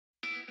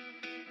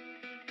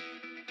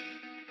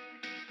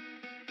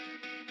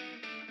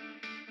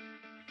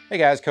Hey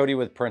guys, Cody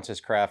with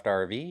Princess Craft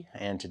RV,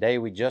 and today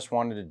we just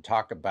wanted to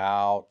talk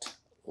about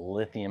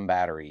lithium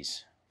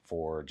batteries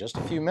for just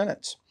a few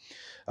minutes.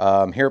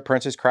 Here at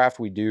Princess Craft,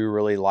 we do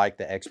really like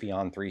the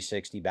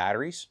Expion360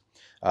 batteries.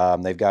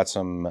 They've got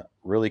some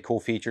really cool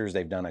features.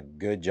 They've done a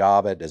good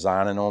job at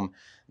designing them.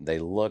 They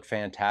look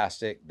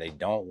fantastic. They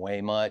don't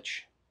weigh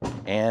much,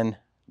 and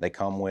they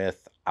come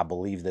with, I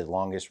believe, the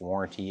longest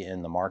warranty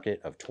in the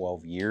market of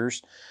 12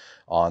 years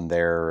on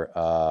their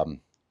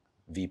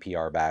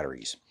VPR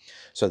batteries.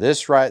 So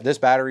this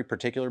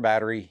particular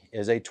battery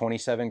is a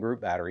 27 group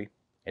battery.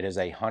 It is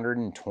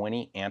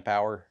 120 amp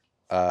hour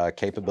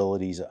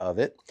capabilities of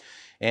it.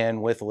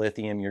 And with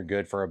lithium, you're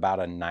good for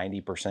about a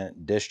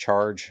 90%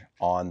 discharge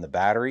on the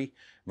battery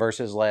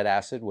versus lead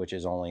acid, which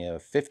is only a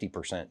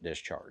 50%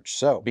 discharge.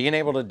 So being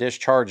able to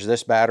discharge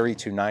this battery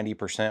to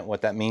 90%,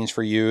 what that means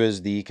for you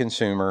as the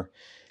consumer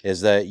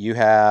is that you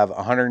have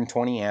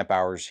 120 amp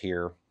hours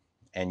here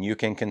and you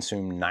can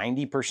consume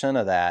 90%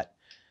 of that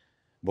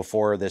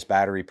before this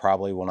battery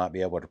probably will not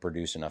be able to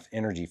produce enough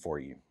energy for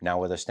you. Now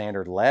with a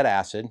standard lead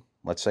acid,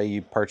 let's say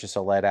you purchase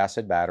a lead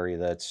acid battery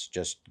that's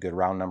just good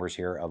round numbers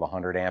here of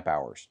 100 amp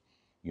hours.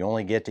 You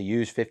only get to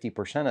use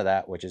 50% of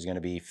that, which is going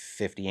to be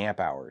 50 amp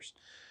hours.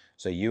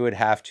 So you would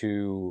have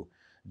to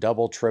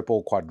double,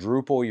 triple,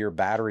 quadruple your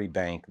battery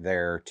bank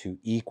there to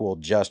equal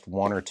just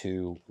one or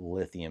two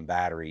lithium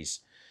batteries.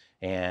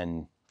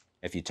 And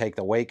if you take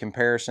the weight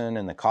comparison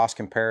and the cost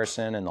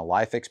comparison and the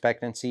life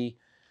expectancy,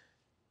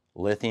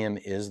 lithium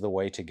is the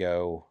way to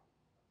go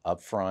up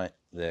front.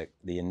 The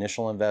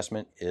initial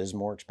investment is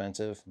more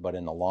expensive, but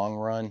in the long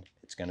run,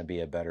 it's going to be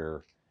a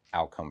better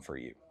outcome for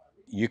you.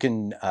 You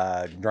can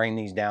drain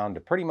these down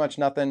to pretty much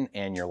nothing,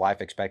 and your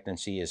life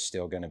expectancy is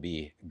still going to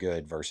be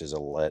good versus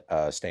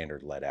a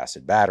standard lead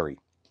acid battery.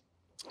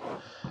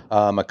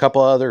 A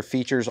couple other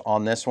features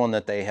on this one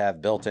that they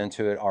have built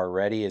into it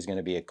already is going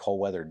to be a cold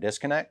weather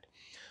disconnect.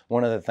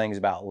 One of the things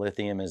about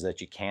lithium is that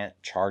you can't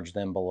charge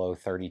them below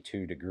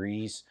 32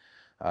 degrees.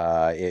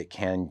 It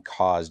can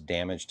cause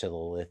damage to the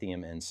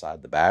lithium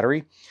inside the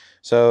battery.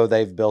 So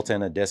they've built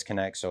in a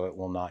disconnect so it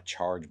will not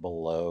charge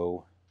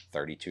below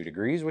 32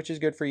 degrees, which is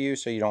good for you,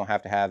 so you don't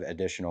have to have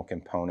additional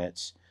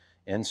components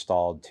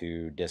installed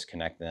to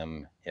disconnect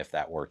them if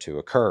that were to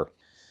occur.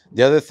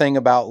 The other thing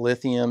about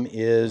lithium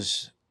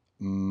is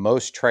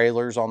most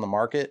trailers on the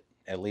market,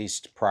 at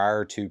least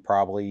prior to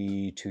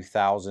probably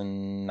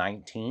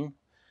 2019,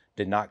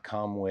 did not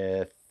come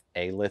with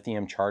a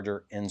lithium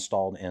charger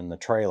installed in the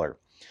trailer.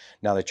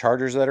 Now the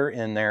chargers that are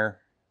in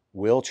there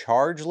will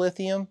charge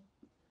lithium,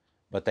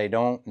 but they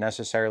don't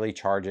necessarily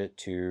charge it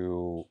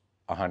to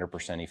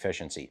 100%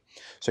 efficiency.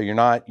 So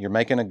you're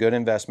making a good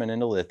investment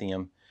into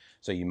lithium.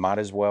 So you might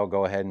as well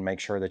go ahead and make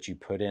sure that you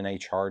put in a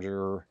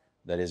charger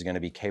that is going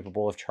to be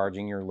capable of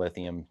charging your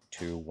lithium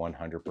to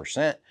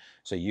 100%,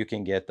 so you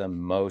can get the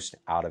most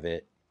out of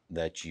it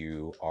that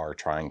you are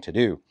trying to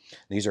do.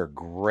 These are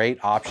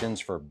great options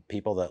for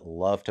people that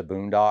love to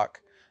boondock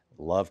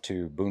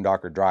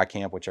or dry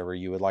camp, whichever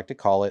you would like to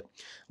call it.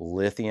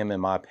 Lithium, in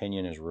my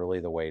opinion, is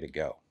really the way to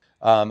go.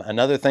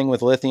 Another thing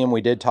with lithium,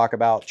 we did talk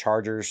about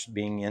chargers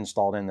being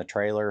installed in the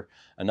trailer.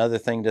 Another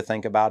thing to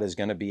think about is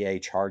going to be a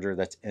charger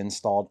that's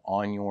installed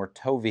on your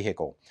tow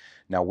vehicle.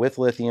 Now with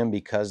lithium,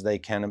 because they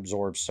can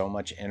absorb so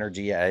much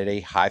energy at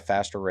a high,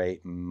 faster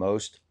rate,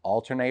 most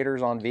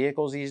alternators on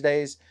vehicles these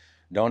days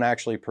don't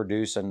actually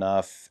produce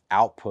enough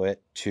output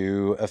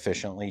to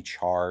efficiently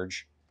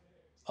charge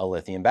a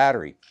lithium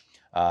battery.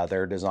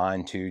 They're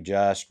designed to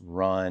just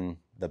run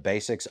the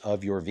basics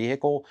of your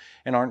vehicle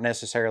and aren't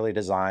necessarily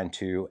designed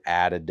to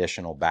add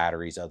additional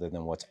batteries other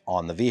than what's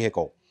on the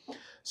vehicle.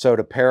 So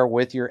to pair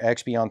with your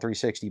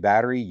Expion360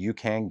 battery, you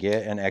can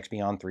get an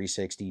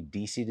Expion360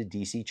 DC to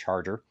DC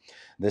charger.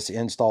 This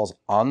installs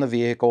on the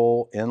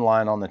vehicle, in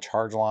line on the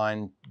charge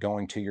line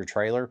going to your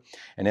trailer,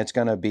 and it's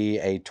going to be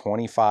a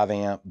 25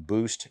 amp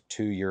boost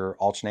to your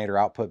alternator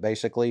output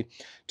basically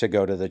to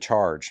go to the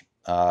charge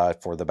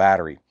for the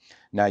battery.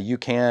 Now you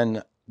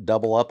can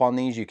double up on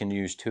these. You can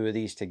use two of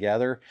these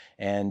together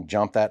and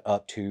jump that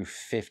up to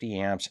 50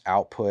 amps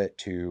output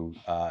to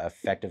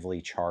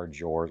effectively charge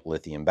your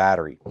lithium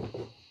battery.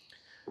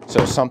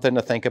 So something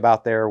to think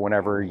about there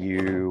whenever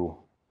you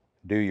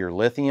do your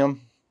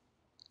lithium.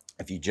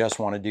 If you just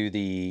want to do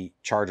the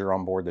charger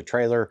on board the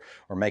trailer,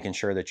 or making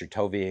sure that your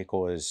tow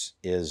vehicle is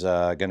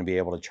going to be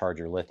able to charge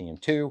your lithium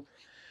too.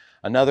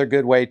 Another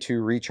good way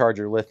to recharge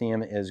your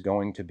lithium is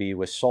going to be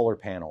with solar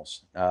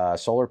panels.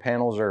 Solar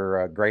panels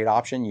are a great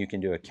option. You can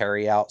do a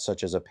carry out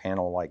such as a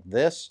panel like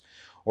this,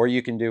 or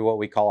you can do what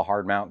we call a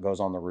hard mount, goes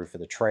on the roof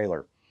of the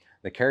trailer.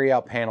 The carry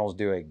out panels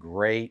are a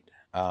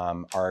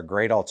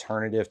great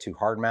alternative to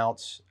hard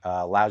mounts.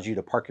 Allows you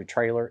to park your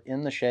trailer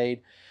in the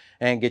shade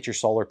and get your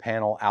solar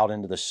panel out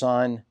into the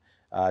sun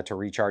to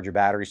recharge your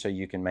battery so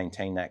you can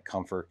maintain that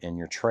comfort in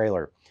your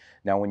trailer.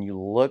 Now, when you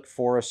look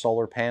for a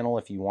solar panel,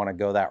 if you want to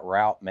go that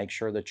route, make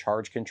sure the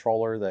charge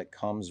controller that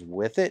comes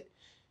with it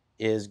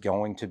is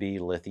going to be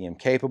lithium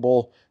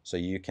capable so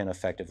you can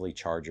effectively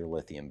charge your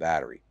lithium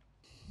battery.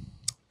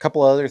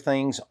 couple other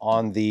things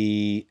on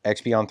the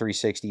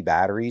Expion360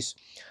 batteries.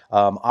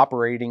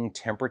 Operating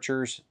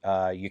temperatures,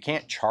 you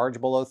can't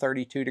charge below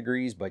 32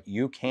 degrees, but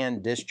you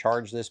can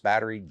discharge this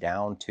battery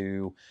down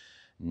to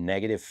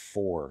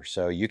 -4.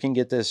 So you can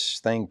get this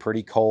thing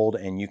pretty cold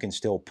and you can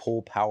still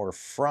pull power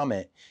from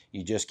it.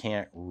 You just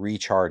can't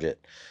recharge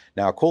it.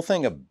 Now, a cool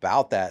thing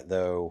about that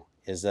though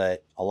is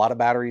that a lot of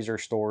batteries are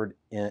stored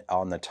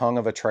on the tongue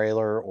of a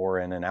trailer or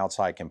in an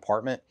outside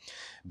compartment.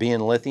 Being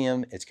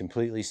lithium, it's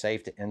completely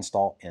safe to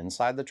install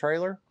inside the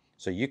trailer.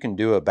 So you can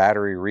do a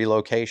battery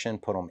relocation,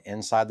 put them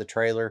inside the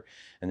trailer,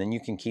 and then you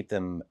can keep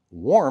them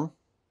warm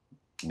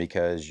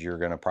because you're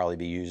going to probably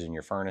be using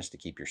your furnace to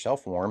keep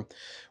yourself warm,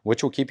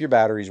 which will keep your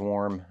batteries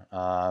warm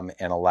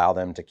and allow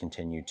them to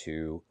continue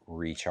to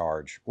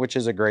recharge, which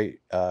is a great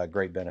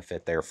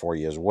benefit there for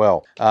you as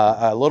well.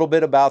 A little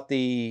bit about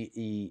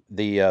the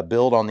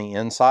build on the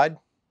inside.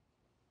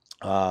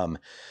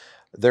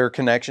 Their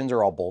connections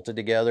are all bolted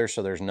together,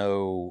 so there's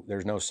no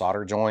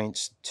solder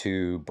joints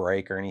to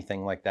break or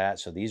anything like that.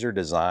 So these are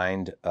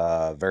designed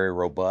very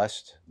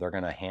robust. They're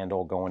going to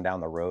handle going down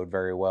the road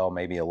very well,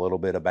 maybe a little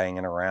bit of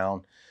banging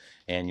around,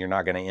 and you're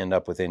not going to end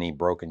up with any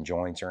broken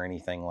joints or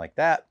anything like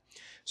that.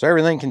 So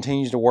everything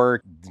continues to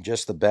work.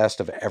 Just the best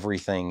of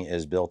everything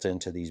is built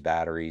into these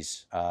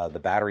batteries.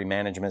 The battery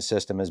management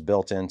system is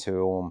built into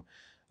them.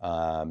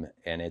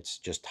 And it's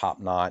just top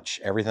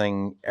notch.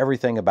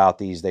 Everything about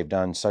these, they've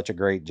done such a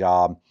great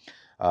job.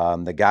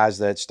 The guys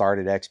that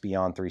started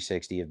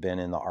Expion360 have been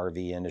in the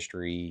RV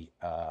industry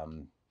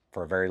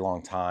for a very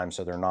long time,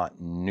 so they're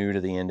not new to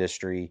the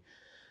industry.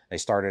 They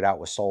started out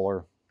with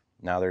solar,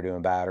 now they're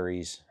doing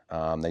batteries.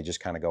 They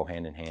just kind of go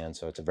hand in hand,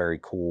 so it's a very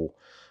cool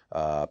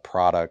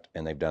product,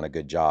 and they've done a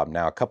good job.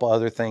 Now, a couple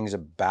other things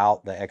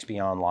about the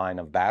Expion line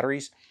of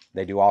batteries.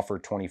 They do offer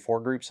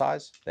 24 group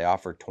size. They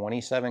offer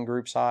 27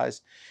 group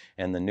size.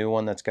 And the new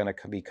one that's going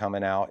to be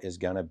coming out is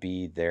going to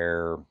be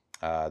their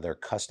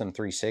custom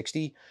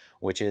 360,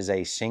 which is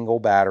a single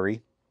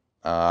battery.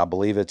 I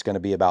believe it's going to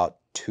be about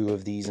 2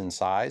 of these in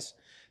size.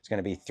 It's going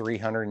to be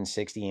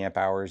 360 amp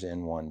hours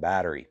in one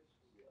battery.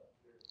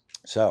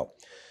 So,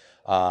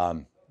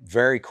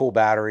 very cool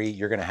battery.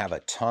 You're going to have a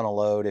ton of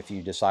load if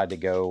you decide to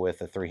go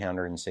with a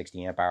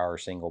 360 amp hour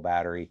single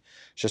battery.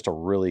 It's just a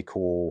really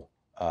cool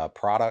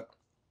product.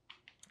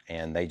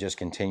 And they just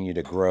continue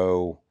to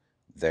grow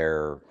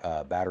their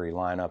battery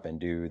lineup and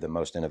do the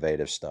most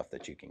innovative stuff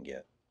that you can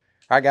get.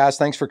 All right, guys,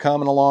 thanks for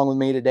coming along with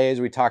me today as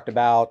we talked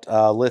about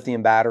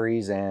lithium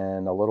batteries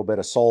and a little bit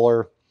of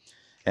solar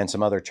and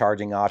some other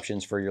charging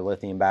options for your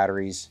lithium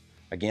batteries.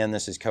 Again,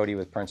 this is Cody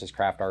with Princess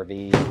Craft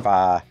RV.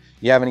 If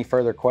you have any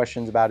further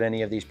questions about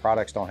any of these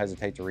products, don't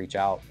hesitate to reach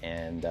out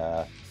and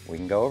we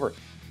can go over it.